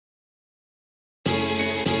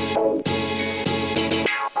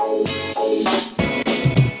Hey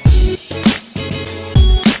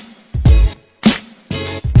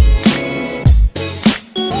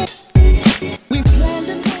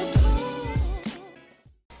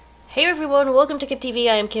everyone, welcome to Kip TV.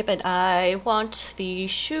 I am Kip and I want the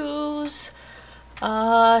shoes.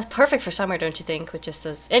 Perfect for summer, don't you think? With just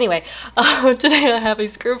those. Anyway, today I have a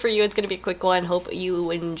scrim for you. It's going to be a quick one. Hope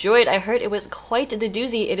you enjoyed. I heard it was quite the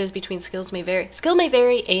doozy. It is between Skill May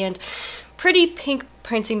Vary and Pretty Pink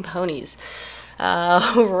Prancing Ponies.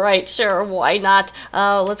 Right, sure, why not?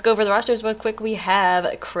 Let's go over the rosters real quick. We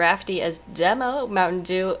have Crafty as Demo, Mountain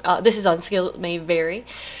Dew. This is on Skill May Vary.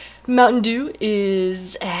 Mountain Dew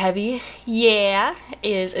is Heavy, yeah,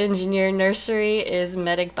 is Engineer. Nursery is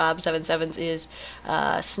Medic. Bob 77s is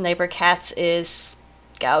Sniper. Cats is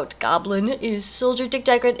Scout. Goblin is Soldier. Dick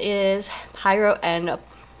Diagram is Pyro, and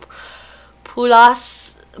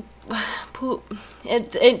Pulas.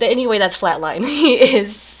 Anyway, that's Flatline. He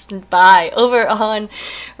is Spy. Over on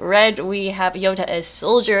Red, we have Yota as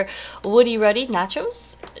Soldier. Woody Ruddy,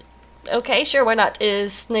 Nachos. Okay, sure, why not?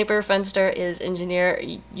 Is Sniper. Fenster is Engineer.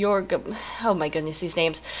 Oh my goodness, these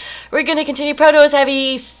names. We're gonna continue. Proto is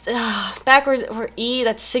Heavy. Backward or E,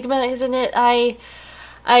 that's Sigma, isn't it?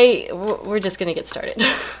 We're just gonna get started.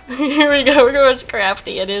 Here we go. We're gonna watch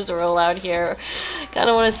Crafty. It is rollout here.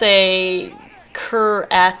 Kinda wanna say Cur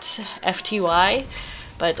at FTY.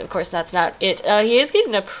 But of course that's not it. He is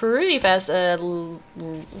getting a pretty fast rollout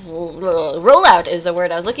is the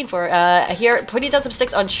word I was looking for. Here, putting down some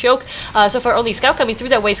sticks on Choke. So far only Scout coming through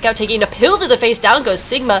that way. Scout taking a pill to the face. Down goes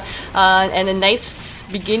Sigma. And a nice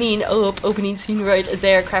beginning opening scene right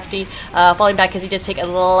there. Crafty falling back because he did take a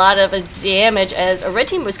lot of damage as a red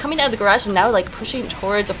team was coming out of the garage and now like pushing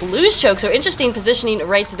towards a Blues Choke. So interesting positioning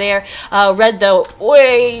right there. Red though,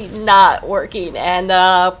 way not working. And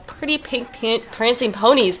Pretty Pink Prancing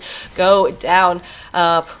Ponies go down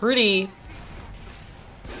pretty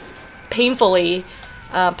painfully,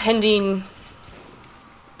 pending.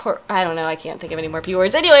 I don't know, I can't think of any more P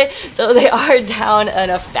words. Anyway, so they are down in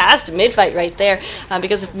a fast mid-fight right there.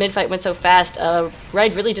 Because the mid-fight went so fast,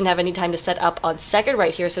 Red really didn't have any time to set up on second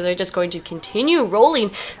right here, so they're just going to continue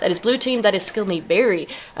rolling. That is Blue Team, that is Skill May Vary.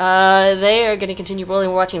 They are going to continue rolling.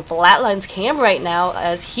 We're watching Flatline's cam right now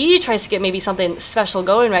as he tries to get maybe something special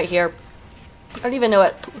going right here. I don't even know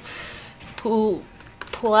what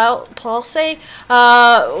Pulse.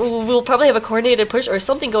 We'll probably have a coordinated push or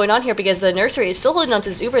something going on here because the Nursery is still holding on to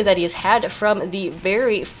his Uber that he has had from the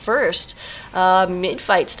very first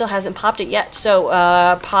mid-fight. Still hasn't popped it yet. So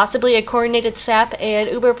possibly a coordinated sap and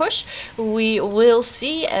Uber push. We will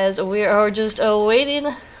see as we are just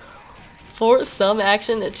waiting for some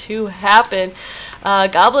action to happen.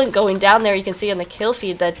 Goblin going down there. You can see on the kill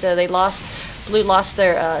feed that Blue lost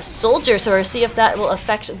their Soldier, so we'll see if that will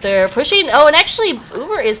affect their pushing. Oh, and actually,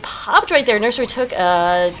 Uber is popped right there. Nursery took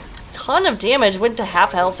a ton of damage, went to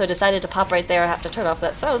half health, so decided to pop right there. I have to turn off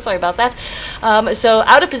that sound, sorry about that. So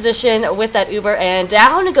out of position with that Uber, and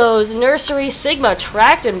down goes Nursery. Sigma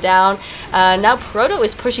tracked him down. Now Proto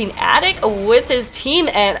is pushing Attic with his team,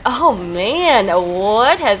 and oh man,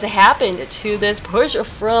 what has happened to this push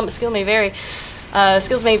from Skill May Vary?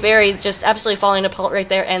 Skills May Vary, just absolutely falling apart right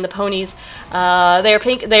there, and the ponies, they are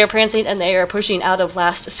pink, they are prancing, and they are pushing out of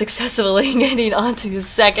last, successfully getting onto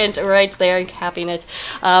second right there, capping it.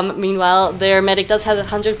 Meanwhile, their medic does have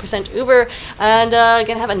 100% Uber, and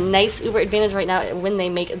gonna have a nice Uber advantage right now when they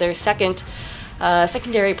make their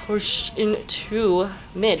secondary push into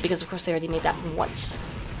mid, because of course they already made that once.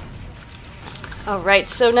 Alright,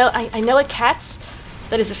 so now I know a Cats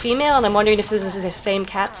that is a female, and I'm wondering if this is the same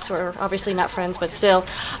Cats. We're obviously not friends, but still.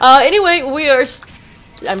 Anyway,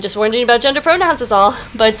 I'm just wondering about gender pronouns is all.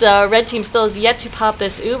 But Red Team still is yet to pop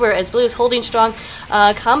this Uber as Blue is holding strong.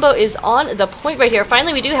 Combo is on the point right here.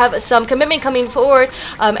 Finally, we do have some commitment coming forward.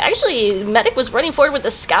 Actually, Medic was running forward with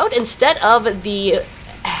the Scout instead of the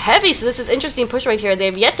Heavy, so this is interesting push right here.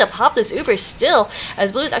 They've yet to pop this Uber still,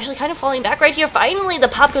 as Blue is actually kind of falling back right here. Finally, the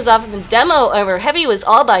pop goes off, and Heavy was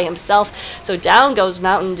all by himself, so down goes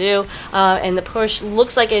Mountain Dew, and the push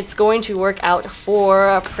looks like it's going to work out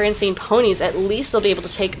for Prancing Ponies. At least they'll be able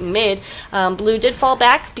to take mid. Blue did fall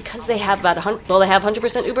back because they have about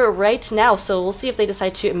 100% Uber right now, so we'll see if they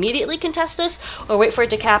decide to immediately contest this or wait for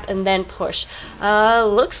it to cap and then push.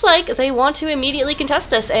 Looks like they want to immediately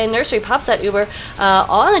contest this, and Nursery pops that Uber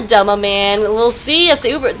on the Demo Man. We'll see if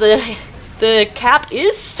the cap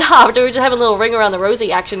is stopped. We're just having a little ring around the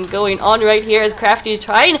rosy action going on right here as Crafty is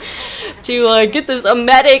trying to get this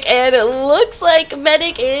Medic, and it looks like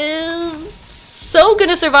Medic is so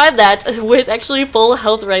gonna survive that with actually full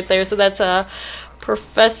health right there. So that's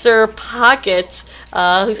Professor Pocket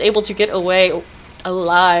who's able to get away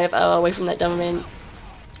alive away from that Doberman.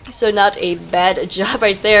 So not a bad job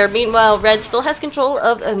right there. Meanwhile, Red still has control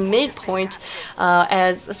of a midpoint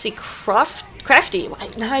as, let's see, Crafty.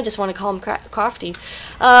 Now I just want to call him Crafty.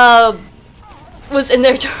 Was in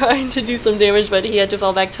there trying to do some damage, but he had to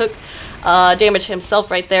fall back, took damage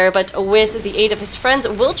himself right there, but with the aid of his friends,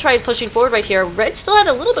 will try pushing forward right here. Red still had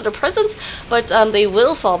a little bit of presence, but they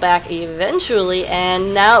will fall back eventually,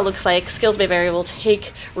 and now it looks like Skills May Vary will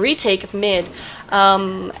retake mid,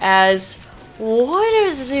 as what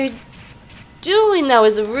is he doing now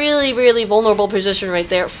is a really, really vulnerable position right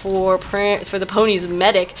there for the Ponies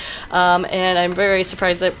medic, and I'm very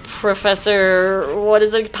surprised that Professor,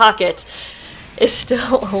 Pocket, is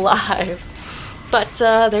still alive. But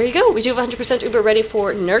there you go. We do have 100% Uber ready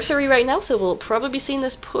for nursery right now, so we'll probably be seeing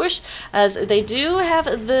this push, as they do have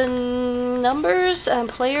the numbers and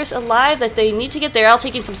players alive that they need to get. They're out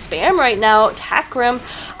taking some spam right now. Takram.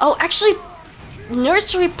 Oh, actually,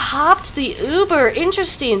 nursery popped the Uber.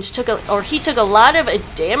 Interesting. He took a lot of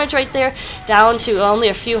damage right there, down to only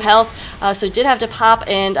a few health, so did have to pop,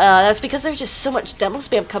 and that's because there's just so much demo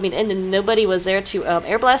spam coming in and nobody was there to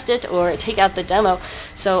air blast it or take out the demo.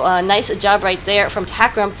 So nice job right there from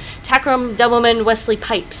Takram. Takram Demoman Wesley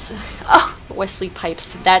Pipes. Oh, Wesley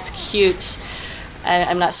Pipes. That's cute.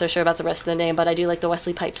 I'm not so sure about the rest of the name, but I do like the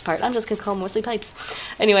Wesley Pipes part. I'm just going to call him Wesley Pipes.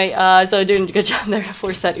 Anyway, so doing a good job there to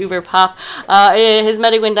force that Uber pop. His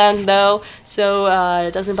medic went down, though, so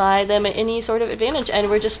it doesn't buy them any sort of advantage.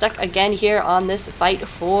 And we're just stuck again here on this fight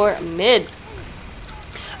for mid.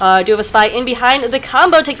 Do have a spy in behind. The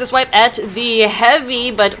combo takes a swipe at the heavy,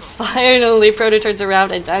 but finally Proto turns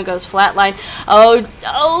around and down goes Flatline.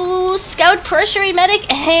 Oh, Scout pressuring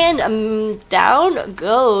medic, and down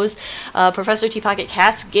goes Professor T-Pocket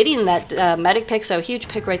Cats, getting that medic pick, so huge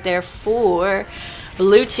pick right there for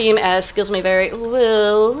blue team, as Skills May Vary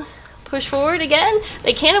will push forward again.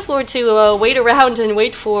 They can't afford to wait around and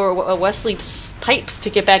wait for Wesley Pipes to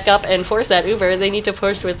get back up and force that Uber. They need to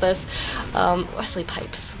push with this. Wesley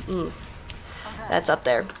Pipes. That's up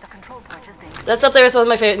there. That's up there as one of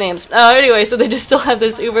my favorite names. Anyway, so they just still have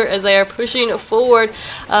this Uber as they are pushing forward.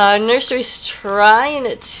 Nursery's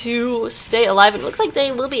trying to stay alive. It looks like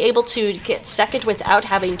they will be able to get second without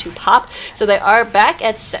having to pop. So they are back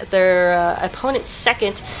at their opponent's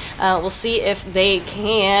second. We'll see if they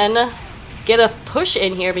can get a push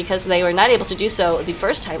in here, because they were not able to do so the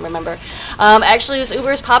first time, remember. Actually, this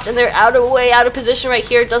Uber is popped and they're way out of position right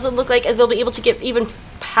here. It doesn't look like they'll be able to get even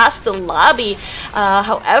past the lobby.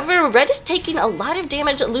 However, Red is taking a lot of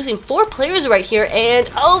damage, losing 4 players right here, and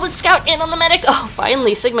with Scout in on the medic.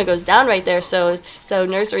 Finally Sigma goes down right there, so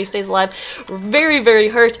Nursery stays alive. Very, very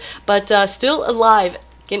hurt, but still alive,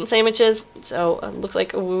 getting sandwiches. So looks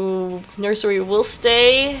like Nursery will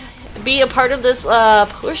be a part of this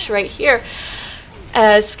push right here,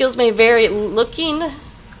 as Skills May Vary looking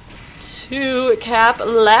to cap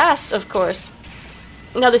last, of course.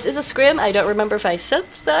 Now, this is a scrim. I don't remember if I said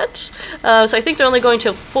that. So I think they're only going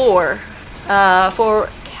to 4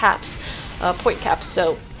 caps, point caps.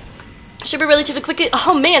 So should be relatively quick.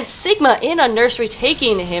 Oh man, Sigma in on Nursery,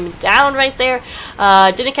 taking him down right there.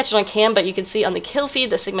 Didn't catch it on cam, but you can see on the kill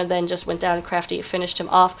feed that Sigma then just went down. Crafty finished him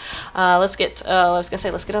off. I was gonna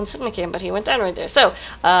say let's get on Sigma cam, but he went down right there. So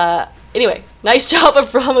anyway, nice job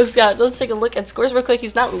from Scott. Let's take a look at scores real quick.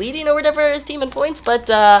 He's not leading or whatever his team in points, but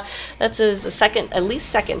that's his at least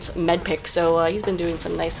second med pick. So he's been doing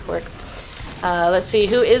some nice work. Let's see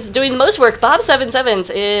who is doing the most work.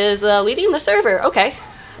 Bob77s is leading the server. Okay.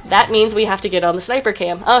 That means we have to get on the sniper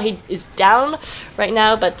cam. Oh, he is down right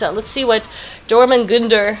now, but let's see what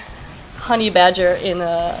Dormangunder Honey Badger in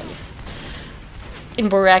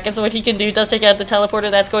brackets, what he can do. Does take out the teleporter.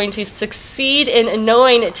 That's going to succeed in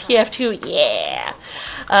knowing TF2. Yeah.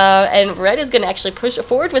 And Red is going to actually push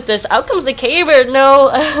forward with this. Out comes the caver.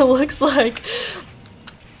 No, looks like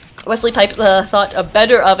Wesley Pipes thought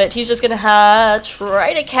better of it. He's just going to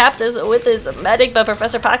try to cap this with his medic, but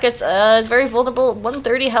Professor Pockets is very vulnerable.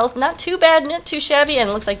 130 health, not too bad, not too shabby, and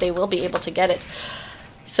it looks like they will be able to get it.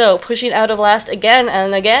 So, pushing out of last again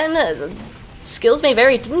and again. Skills May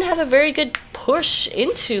Vary didn't have a very good push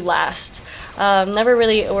into last. Never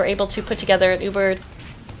really were able to put together an Uber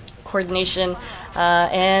coordination,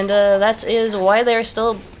 and that is why they're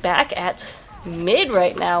still back at mid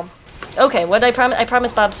right now. Okay, what I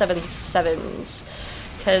promised Bob77s,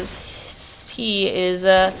 because he is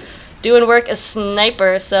doing work as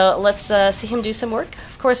sniper, so let's see him do some work.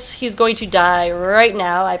 Of course, he's going to die right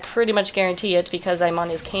now. I pretty much guarantee it because I'm on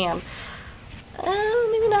his cam.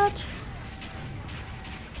 Maybe not.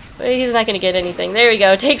 He's not going to get anything. There we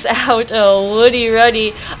go. Takes out Woody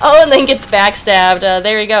Ruddy. Oh, and then gets backstabbed.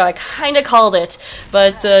 There we go. I kind of called it.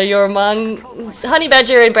 But your Honey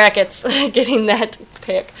Badger in brackets getting that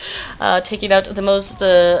pick. Taking out the most...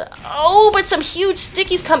 oh, but some huge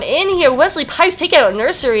stickies come in here. Wesley Pipes taking out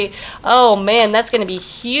Nursery. Oh, man, that's going to be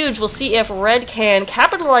huge. We'll see if Red can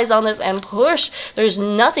capitalize on this and push. There's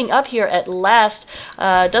nothing up here at last.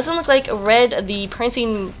 Doesn't look like Red, the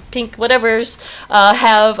Prancing Pink whatevers,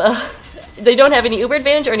 have... they don't have any Uber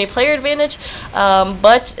advantage or any player advantage,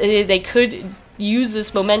 but they could use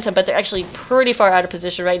this momentum, but they're actually pretty far out of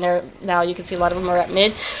position right now. You can see a lot of them are at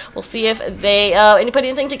mid. We'll see if they put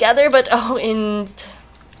anything together, but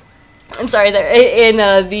I'm sorry, there in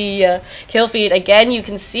the kill feed again. You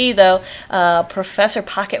can see though, Professor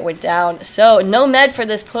Pocket went down, so no med for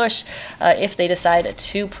this push. If they decide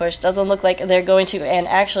to push, doesn't look like they're going to. And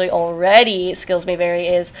actually, already Skills May Vary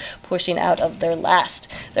is pushing out of their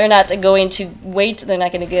last. They're not going to wait. They're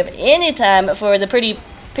not going to give any time for the pretty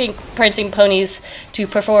pink Prancing Ponies to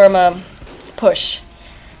perform a push.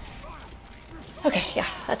 Okay, yeah,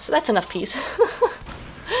 that's enough peace.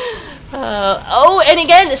 Oh, and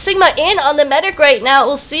again, Sigma in on the medic right now.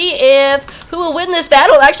 We'll see if who will win this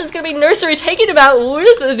battle. Actually, it's going to be Nursery taking him out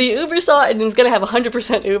with the Uber Saw, and he's going to have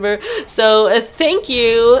 100% Uber. So thank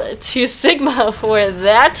you to Sigma for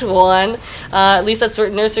that one. At least that's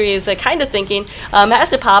what Nursery is kind of thinking. Has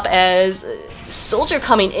to pop as Soldier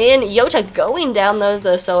coming in. Yota going down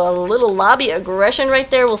though, so a little lobby aggression right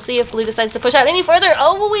there. We'll see if Blue decides to push out any further.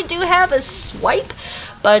 Oh, well, we do have a swipe.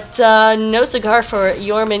 But no cigar for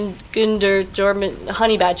Jorman Gunder Jorman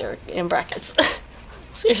Honey Badger in brackets.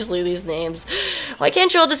 Seriously, these names. Why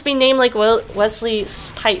can't you all just be named like Wesley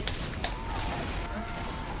Pipes?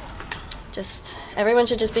 Everyone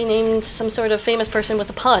should just be named some sort of famous person with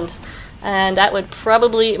a pun. And that would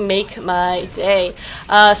probably make my day.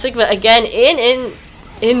 Sigma again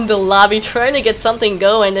in the lobby trying to get something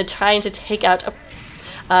going and trying to take out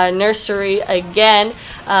a Nursery again,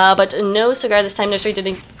 but no cigar this time. Nursery did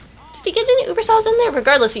he get any Uber Saws in there?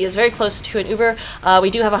 Regardless, he is very close to an Uber. We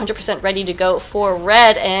do have 100% ready to go for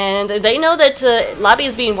Red, and they know that lobby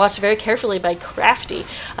is being watched very carefully by Crafty.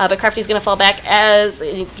 But Crafty's going to fall back as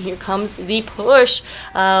here comes the push.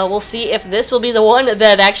 We'll see if this will be the one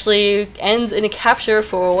that actually ends in a capture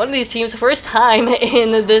for one of these teams. First time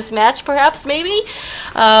in this match, perhaps, maybe?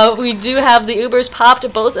 We do have the Ubers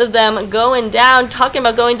popped, both of them going down. Talking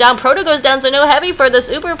about going down, Proto goes down, so no heavy for this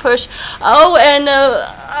Uber push. Oh, and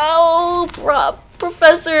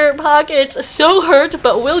Professor Pocket so hurt,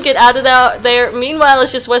 but will get out of there. Meanwhile,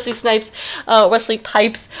 it's just Wesley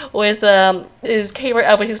Pipes with his camera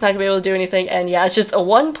up, but he's not gonna be able to do anything. And yeah, it's just a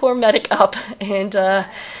one poor medic up, and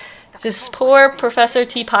just poor Professor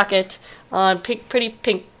T Pocket on pretty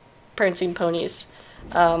pink Prancing Ponies,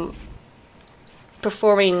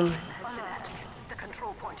 performing.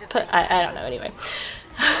 I don't know. Anyway.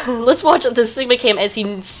 Let's watch the Sigma cam as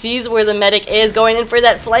he sees where the medic is, going in for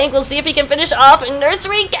that flank. We'll see if he can finish off, and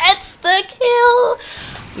Nursery gets the kill.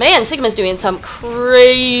 Man, Sigma's doing some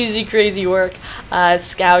crazy work.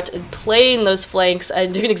 Scout playing those flanks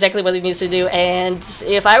and doing exactly what he needs to do. And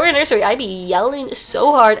if I were a Nursery, I'd be yelling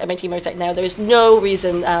so hard at my teammates right now. There's no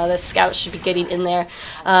reason the Scout should be getting in there.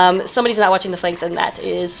 Somebody's not watching the flanks, and that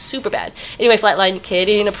is super bad. Anyway, Flatline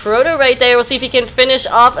kidding a Proto right there. We'll see if he can finish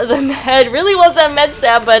off the med. Really was that med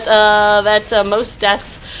stab, but that most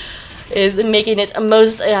deaths is making it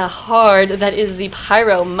most hard. That is the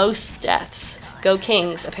Pyro most deaths. Go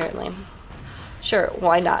Kings, apparently. Sure,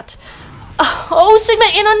 why not? Oh, Sigma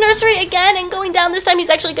in on Nursery again, and going down this time. He's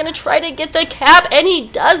actually going to try to get the cap, and he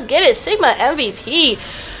does get it. Sigma MVP.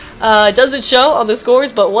 Doesn't show on the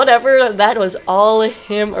scores, but whatever. That was all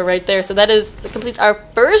him right there. So that completes our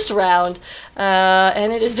first round,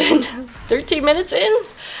 and it has been 13 minutes in.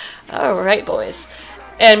 All right, boys,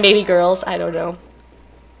 and maybe girls. I don't know.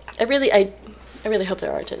 I really hope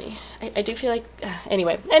there aren't any. I do feel like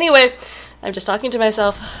anyway. I'm just talking to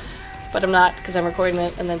myself, but I'm not, because I'm recording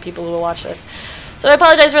it, and then people will watch this. So I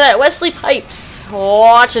apologize for that. Wesley Pipes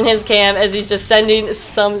watching his cam as he's just sending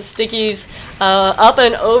some stickies up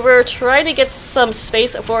and over, trying to get some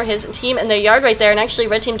space for his team in their yard right there. And actually,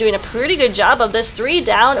 Red Team doing a pretty good job of this. 3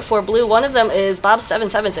 down for Blue. One of them is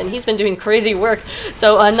Bob77s, and he's been doing crazy work.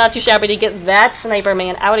 So not too shabby to get that Sniper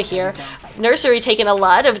Man out of here. Nursery taking a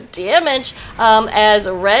lot of damage as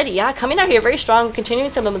Red, yeah, coming out here very strong, continuing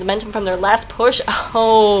some of the momentum from their last push.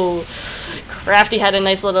 Oh, Crafty had a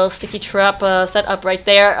nice little sticky trap set up right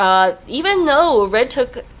there. Even though Blue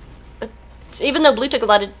took a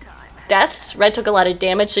lot of deaths, Red took a lot of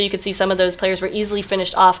damage, so you could see some of those players were easily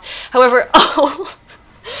finished off. However, oh,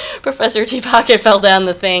 Professor T-Pocket fell down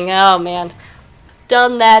the thing. Oh, man.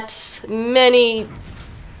 Done that many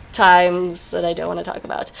times that I don't want to talk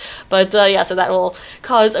about. But yeah, so that will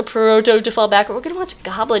cause a Proto to fall back. We're going to watch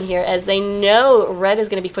Goblin here, as they know Red is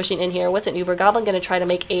going to be pushing in here with an Uber. Goblin going to try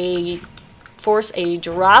to force a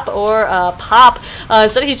drop or a pop.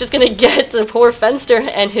 Instead, he's just going to get the poor Fenster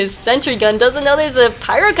and his sentry gun. Doesn't know there's a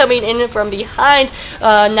Pyro coming in from behind.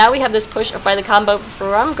 Now we have this push by the combo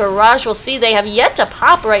from Garage. We'll see. They have yet to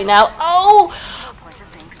pop right now.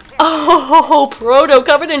 Oh, Proto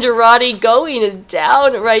covered in Girardi going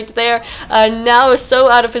down right there. Now is so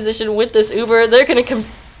out of position with this Uber. They're going to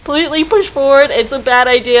completely push forward. It's a bad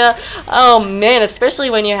idea. Oh man,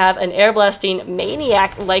 especially when you have an air blasting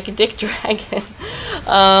maniac like Dick Dragon,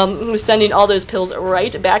 who's sending all those pills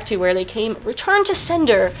right back to where they came. Return to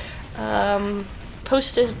sender.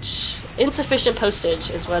 Postage, insufficient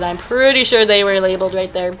postage is what I'm pretty sure they were labeled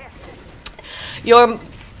right there. Your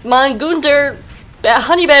Mangunder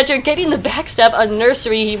Honey Badger getting the backstab on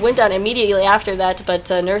Nursery. He went down immediately after that,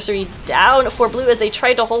 but Nursery down for Blue as they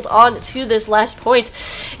tried to hold on to this last point.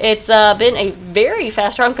 It's been a very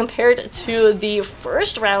fast round compared to the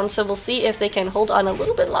first round, so we'll see if they can hold on a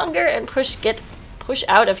little bit longer and push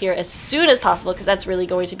out of here as soon as possible, because that's really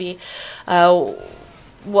going to be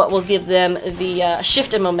what will give them the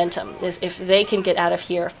shift in momentum, is if they can get out of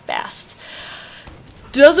here fast.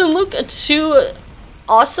 Doesn't look too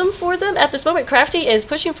awesome for them at this moment. Crafty is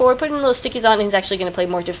pushing forward, putting those stickies on, and he's actually going to play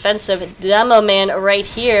more defensive Demo Man right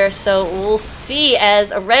here. So we'll see,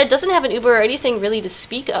 as Red doesn't have an Uber or anything really to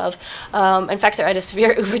speak of. In fact, they're at a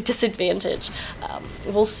severe Uber disadvantage.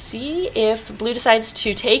 We'll see if Blue decides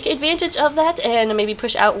to take advantage of that and maybe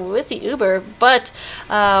push out with the Uber, but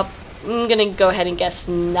I'm going to go ahead and guess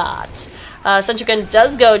not. Sentry Gun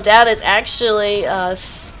does go down. It's actually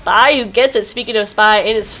Spy who gets it. Speaking of Spy,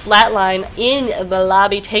 it is Flatline in the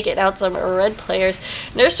lobby, taking out some Red players.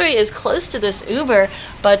 Nursery is close to this Uber,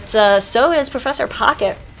 but so is Professor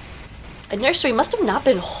Pocket. And Nursery must have not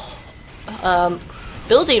been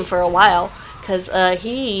building for a while, because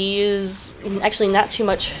he is actually not too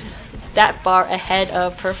much that far ahead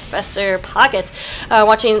of Professor Pocket.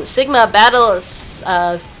 Watching Sigma battle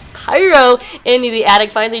Pyro into the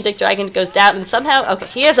attic. Finally, Dick Dragon goes down, and somehow, okay,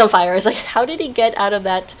 he is on fire. It's like, how did he get out of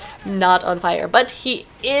that not on fire? But he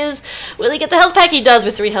is. Will he get the health pack? He does,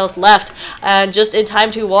 with 3 health left. And just in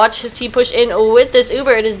time to watch his team push in with this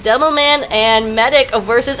Uber. It is Demo Man and Medic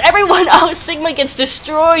versus everyone. Oh, Sigma gets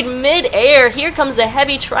destroyed mid-air. Here comes the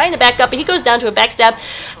Heavy trying to back up, but he goes down to a backstab.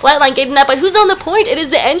 Flatline getting that, but who's on the point? It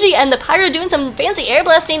is the NG and the Pyro doing some fancy air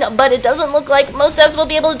blasting, but it doesn't look like most devs will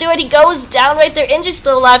be able to do it. He goes down right there. NG's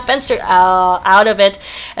still alive. Fenster out of it.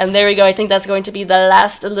 And there we go. I think that's going to be the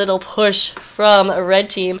last little push from Red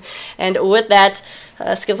Team. And with that,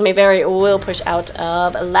 Skills May Vary will push out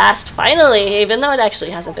of last finally, even though it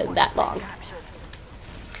actually hasn't been that long.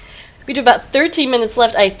 We do about 13 minutes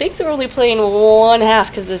left. I think they're only playing one half,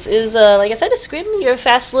 because this is, like I said, a Scrim, your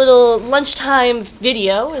fast little lunchtime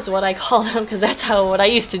video is what I call them, because that's what I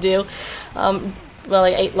used to do. Well, I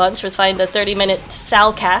ate lunch, was finding a 30-minute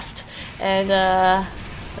Salcast, and that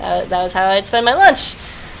was how I'd spend my lunch.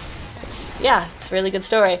 Yeah, it's a really good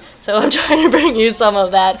story. So I'm trying to bring you some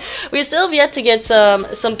of that. We still have yet to get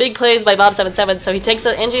some big plays by Bob77, so he takes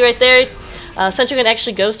the NG right there. Sentry Gun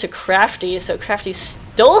actually goes to Crafty, so Crafty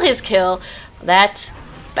stole his kill. That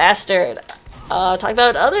bastard. Talk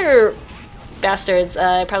about other bastards.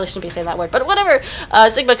 I probably shouldn't be saying that word, but whatever.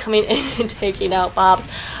 Sigma coming in and taking out Bob's.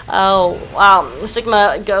 Oh, wow.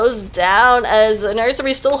 Sigma goes down as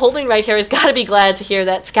Nursery still holding right here. He's got to be glad to hear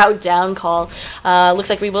that scout down call.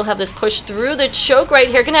 Looks like we will have this push through the choke right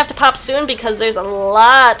here. Gonna have to pop soon, because there's a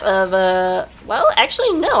lot of, well,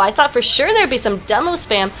 actually, no. I thought for sure there'd be some demo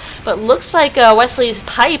spam, but looks like Wesley's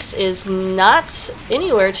Pipes is not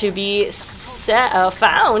anywhere to be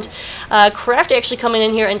found. Crafty actually coming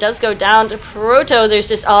in here and does go down to Proto. There's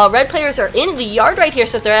just Red players are in the yard right here,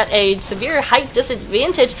 so they're at a severe height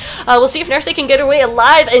disadvantage. We'll see if Nursery can get her way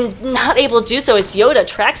alive, and not able to do so as Yoda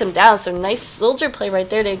tracks him down. So nice soldier play right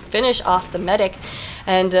there to finish off the medic.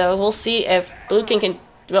 And we'll see if Blue King can.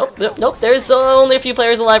 Well, nope, there's only a few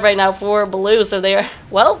players alive right now for Blue, so they are,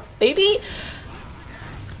 well, maybe.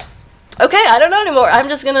 Okay, I don't know anymore. I'm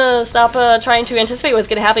just gonna stop trying to anticipate what's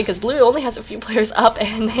gonna happen, because Blue only has a few players up,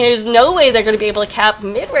 and there's no way they're gonna be able to cap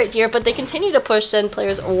mid right here, but they continue to push, send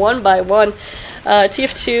players one by one.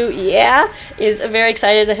 TF2, yeah, is very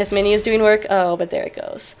excited that his mini is doing work. Oh, but there it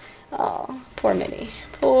goes. Oh, poor mini.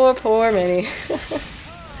 Poor Mini.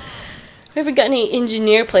 We haven't got any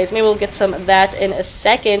engineer plays. Maybe we'll get some of that in a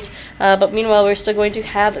second. But meanwhile, we're still going to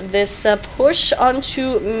have this push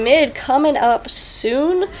onto mid coming up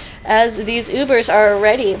soon as these Ubers are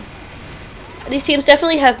ready. These teams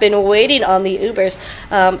definitely have been waiting on the Ubers,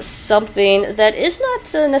 something that is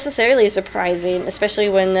not necessarily surprising, especially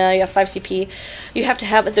when you have 5 CP. You have to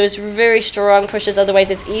have those very strong pushes,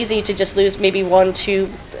 otherwise it's easy to just lose maybe 1, 2,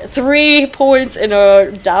 3 points in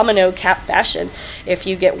a domino cap fashion if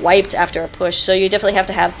you get wiped after a push. So you definitely have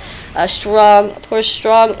to have a strong push,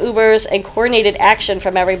 strong Ubers, and coordinated action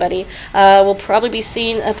from everybody. We'll probably be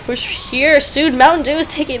seeing a push here soon. Mountain Dew is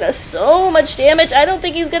taking so much damage. I don't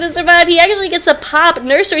think he's going to survive. He actually gets a pop.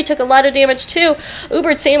 Nursery took a lot of damage too.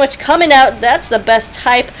 Ubered Sandwich coming out. That's the best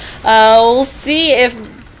type. We'll see if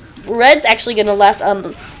Red's actually going to last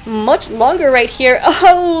much longer right here.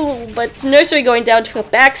 Oh, but Nursery going down to a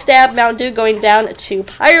backstab. Mountain Dew going down to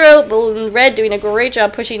Pyro. Blue and Red doing a great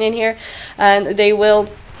job pushing in here. And they will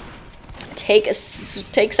take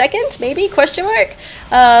second, maybe? Question mark?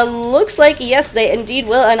 Looks like yes, they indeed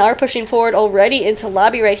will, and are pushing forward already into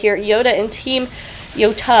lobby right here. Yoda and Team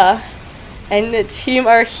Yota and the team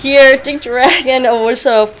are here. Dink Dragon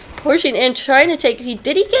also pushing in, trying to take.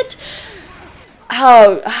 Did he get?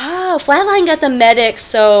 Oh, Flatline got the medic,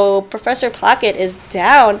 so Professor Pocket is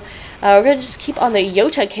down. We're gonna just keep on the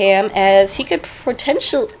Yota cam as he could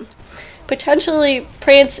potentially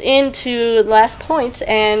prance into the last point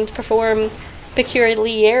and perform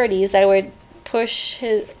peculiarities that would push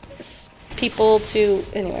his people to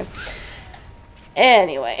anyway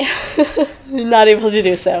not able to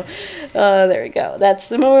do so. There we go. That's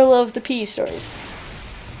the moral of the P stories.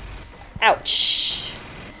 Ouch.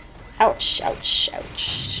 Ouch, ouch,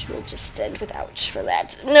 ouch. We'll just end with ouch for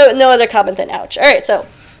that. No other comment than ouch. Alright, so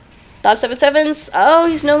Bob77's, oh,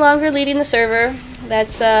 he's no longer leading the server.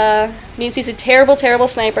 That's, means he's a terrible, terrible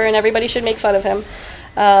sniper, and everybody should make fun of him.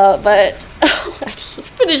 But, I just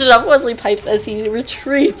finish it off Wesley Pipes as he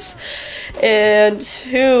retreats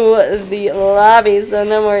into the lobby. So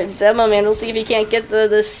no more Demo Man. We'll see if he can't get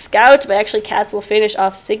the scout, but actually Cats will finish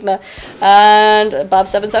off Sigma. And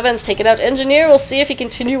Bob77's taking out Engineer. We'll see if he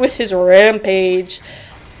continue with his rampage.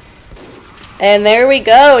 And there we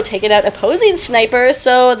go, taking out opposing sniper.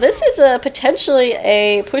 So this is potentially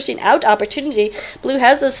a pushing out opportunity. Blue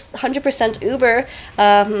has this 100% Uber.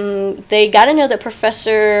 They got to know that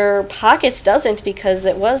Professor Pockets doesn't, because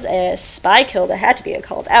it was a spy kill that had to be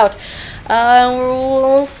called out.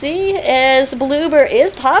 We'll see as Blue Uber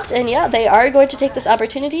is popped, and yeah, they are going to take this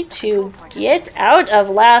opportunity to get out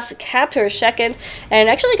of last capture second, and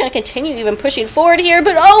actually going to continue even pushing forward here.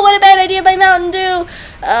 But oh, what a bad idea by Mountain Dew!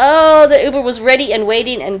 Oh, the Uber was ready and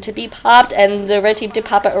waiting and to be popped, and the red team did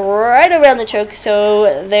pop it right around the choke,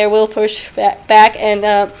 so they will push back and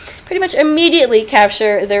pretty much immediately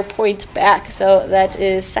capture their point back. So that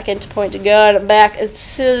is second point gone back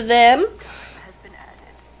to them.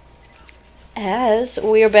 As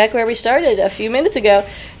we are back where we started a few minutes ago.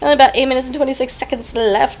 Only about 8 minutes and 26 seconds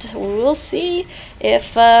left. We'll see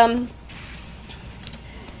if we'll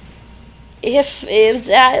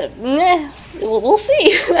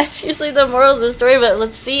see. That's usually the moral of the story, but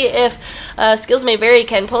let's see if Skills May Vary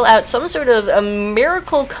can pull out some sort of a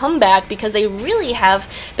miracle comeback, because they really have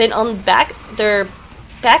been on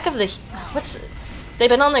they've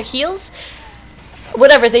been on their heels.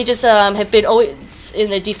 Whatever, they just have been always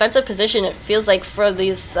in a defensive position, it feels like, for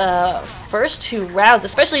these first 2 rounds,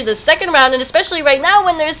 especially the second round, and especially right now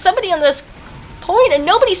when there's somebody on this point and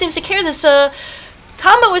nobody seems to care. This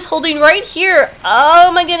combo is holding right here.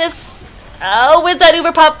 Oh my goodness. Oh, with that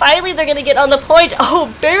Uber pop, finally they're going to get on the point.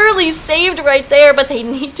 Oh, barely saved right there, but they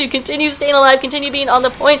need to continue staying alive, continue being on the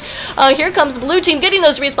point. Here comes Blue Team getting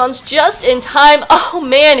those respawns just in time. Oh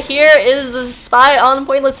man, here is the spy on the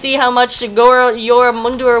point. Let's see how much your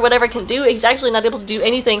Mundu or whatever can do. He's actually not able to do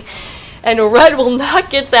anything. And Red will not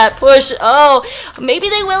get that push. Oh, maybe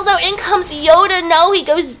they will though. In comes Yoda. No, he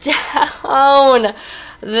goes down.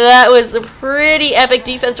 That was a pretty epic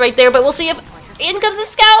defense right there, but we'll see if in comes the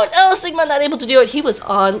scout. Oh, Sigma not able to do it. He was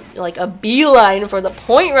on like a beeline for the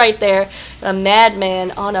point right there. A madman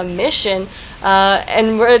on a mission.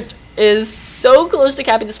 And Red is so close to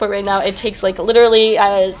capping this point right now. It takes like literally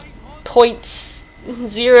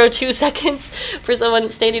 0.02 seconds for someone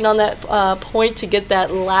standing on that point to get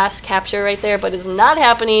that last capture right there, but it's not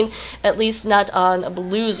happening, at least not on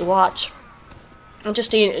Blue's watch.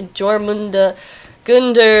 Interesting, Jormunda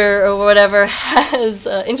Gunder or whatever has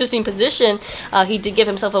interesting position. He did give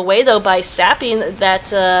himself away though by sapping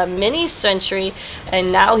that mini sentry,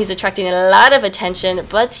 and now he's attracting a lot of attention,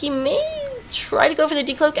 but he may try to go for the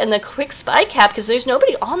decloak and the quick spy cap because there's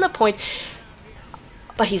nobody on the point.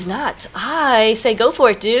 But he's not. I say go for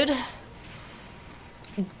it, dude.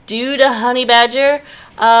 Dude, a honey badger.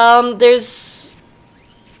 There's...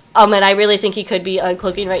 Oh man, I really think he could be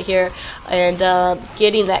uncloaking right here and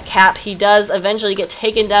getting that cap. He does eventually get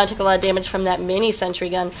taken down, took a lot of damage from that mini sentry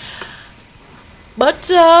gun. But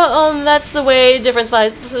that's the way different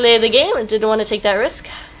spies play the game. Didn't want to take that risk.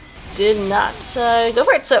 Did not go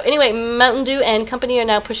for it. So anyway, Mountain Dew and company are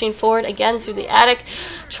now pushing forward again through the attic,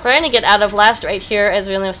 trying to get out of last right here as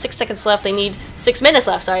we only have 6 seconds left. They need 6 minutes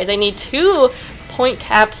left, sorry. They need 2 point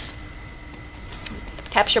capture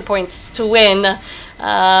points to win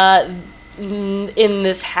in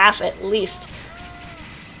this half at least.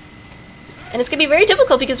 And it's going to be very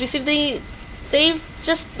difficult because we see they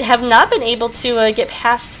just have not been able to get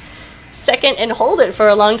past second and hold it for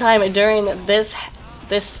a long time during this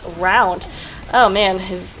round. Oh man,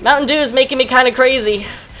 his Mountain Dew is making me kind of crazy.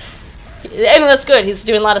 And that's good. He's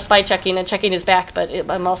doing a lot of spy checking and checking his back, but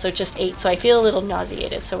I'm also just 8, so I feel a little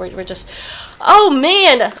nauseated. So we're just... Oh,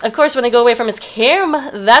 man! Of course, when I go away from his cam,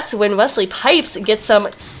 that's when Wesley Pipes gets some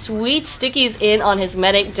sweet stickies in on his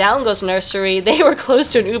medic. Down goes Nursery. They were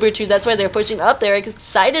close to an Uber, too. That's why they're pushing up there.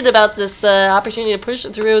 Excited about this opportunity to push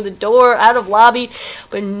through the door, out of lobby.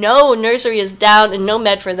 But no, Nursery is down and no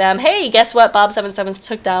med for them. Hey, guess what? Bob77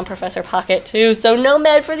 took down Professor Pocket, too. So no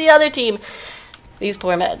med for the other team. These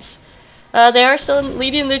poor meds. They are still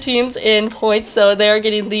leading their teams in points, so they are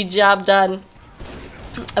getting the job done.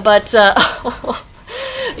 But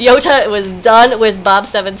Yota was done with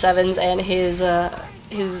Bob77's and his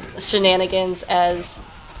shenanigans as...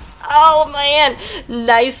 Oh man!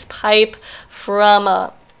 Nice pipe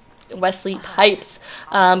from Wesley Pipes,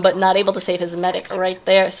 but not able to save his medic right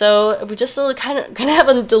there. So we're just still kind of have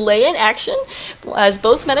a delay in action as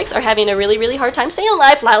both medics are having a really hard time staying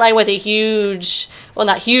alive. Flatline with a huge... Well,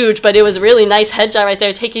 not huge, but it was a really nice headshot right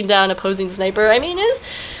there, taking down opposing sniper. I mean, it's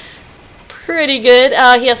pretty good.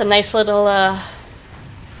 He has a nice little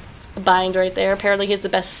bind right there. Apparently, he's the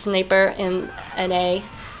best sniper in NA.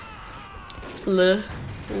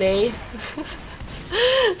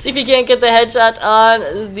 See if he can't get the headshot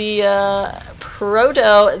on the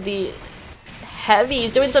Proto, the Heavy.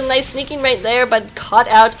 He's doing some nice sneaking right there, but caught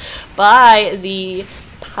out by the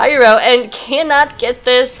Pyro and cannot get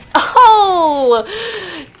this. Oh!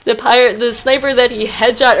 The sniper that he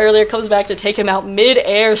headshot earlier comes back to take him out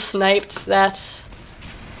mid-air sniped. I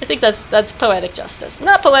think that's poetic justice.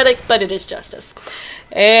 Not poetic, but it is justice.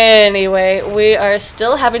 Anyway, we are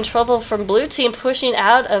still having trouble from blue team pushing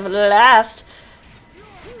out of last.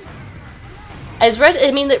 As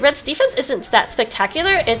Red's defense isn't that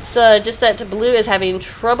spectacular. It's just that blue is having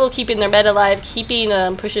trouble keeping their med alive, keeping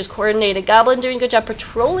pushes coordinated. Goblin doing a good job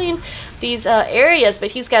patrolling these areas, but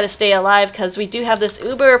he's got to stay alive because we do have this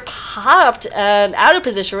Uber popped and out of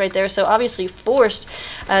position right there, so obviously forced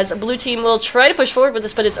as blue team will try to push forward with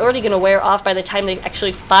this, but it's already going to wear off by the time they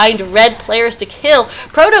actually find red players to kill.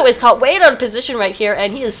 Proto is caught way out of position right here,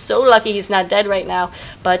 and he is so lucky he's not dead right now,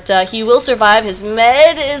 but he will survive. His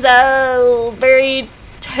med is very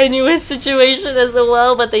tenuous situation as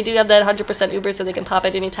well, but they do have that 100% Uber, so they can pop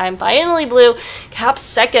at any time. Finally, blue caps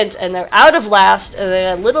second, and they're out of last, and they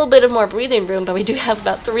have a little bit of more breathing room, but we do have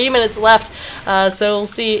about 3 minutes left, so we'll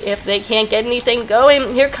see if they can't get anything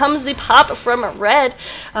going. Here comes the pop from red.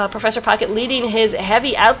 Professor Pocket leading his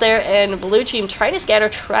Heavy out there, and blue team trying to scatter,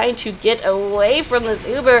 trying to get away from this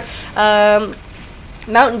Uber.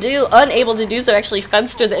 Mountain Dew, unable to do so, actually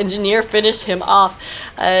Fenster, the engineer, finished him off.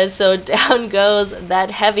 So down goes that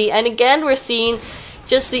Heavy. And again, we're seeing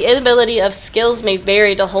just the inability of skills may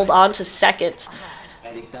vary to hold on to second.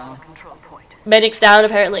 Medic's down,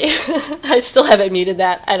 apparently. I still haven't muted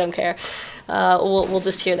that. I don't care. We'll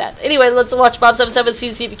just hear that. Anyway, let's watch Bob77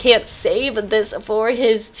 see if he can't save this for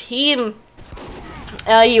his team.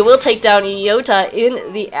 You will take down Iota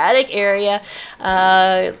in the attic area.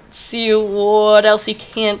 See what else he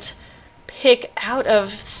can't pick out of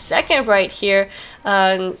second right here.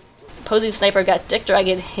 Opposing sniper got Dick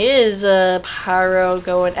Dragon, his pyro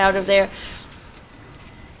going out of there.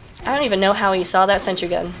 I don't even know how he saw that sentry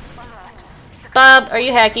gun. Bob, are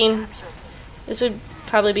you hacking? This would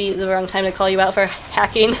probably be the wrong time to call you out for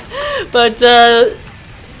hacking. But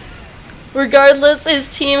regardless, his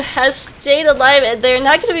team has stayed alive, and they're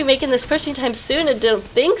not going to be making this push anytime soon. I don't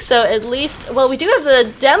think so, at least. Well, we do have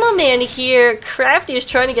the demo man here. Crafty is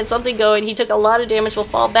trying to get something going. He took a lot of damage, will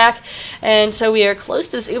fall back, and so we are close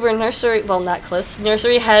to this Uber. Nursery, well, not close.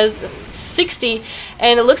 Nursery has 60,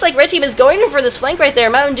 and it looks like red team is going for this flank right there.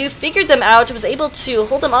 Mountain Dew figured them out, was able to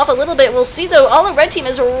hold them off a little bit. We'll see, though, all of red team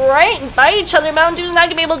is right by each other. Mountain Dew is not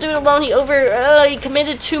going to be able to do it alone. He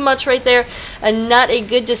committed too much right there, and not a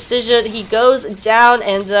good decision. He he goes down,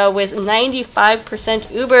 and with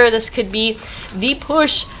 95% Uber, this could be the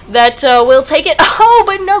push that will take it. Oh,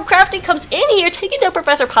 but no, Crafty comes in here, taking down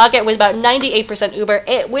Professor Pocket with about 98% Uber,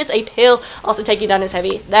 with a pill, also taking down his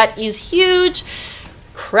heavy. That is huge.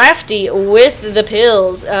 Crafty with the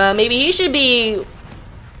pills. Maybe he should be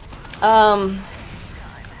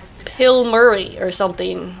Pill Murray or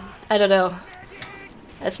something. I don't know.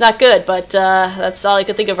 That's not good, but that's all I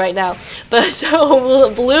could think of right now. But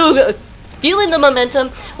so Blue feeling the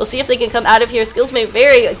momentum. We'll see if they can come out of here. Skills may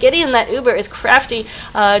vary. Getting in that Uber is Crafty.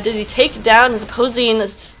 Does he take down his opposing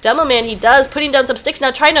Demo Man? He does. Putting down some sticks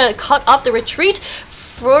now, trying to cut off the retreat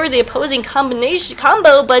for the opposing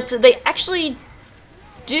combo, but they actually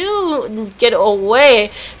do get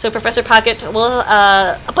away. So Professor Pocket will,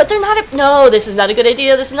 but they're not, no, this is not a good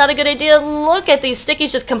idea. This is not a good idea. Look at these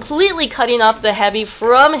stickies just completely cutting off the heavy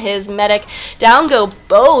from his medic. Down go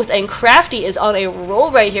both, and Crafty is on a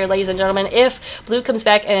roll right here, ladies and gentlemen. If Blue comes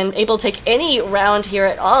back and able to take any round here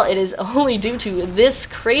at all, it is only due to this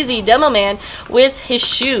crazy Demo Man with his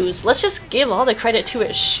shoes. Let's just give all the credit to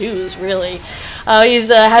his shoes, really. He's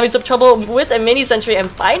having some trouble with a mini sentry and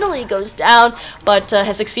finally goes down, but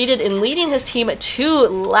has succeeded in leading his team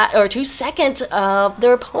to second,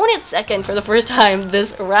 their opponent's second for the first time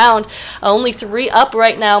this round. Only 3 up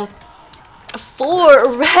right now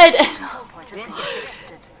for Red.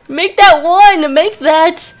 Make that 1! Make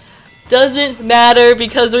that! Doesn't matter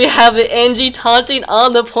because we have Angie taunting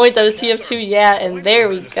on the point. That was TF2, yeah, and there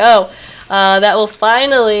we go. That will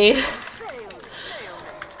finally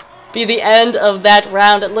be the end of that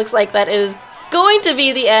round. It looks like that is going to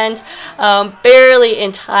be the end. Barely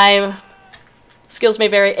in time. Skills may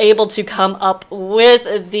vary, able to come up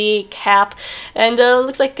with the cap, and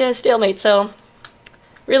looks like a stalemate, so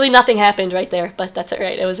really nothing happened right there, but that's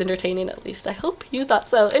alright. It was entertaining, at least. I hope you thought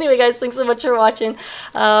so. Anyway, guys, thanks so much for watching.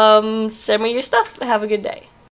 Send me your stuff. Have a good day.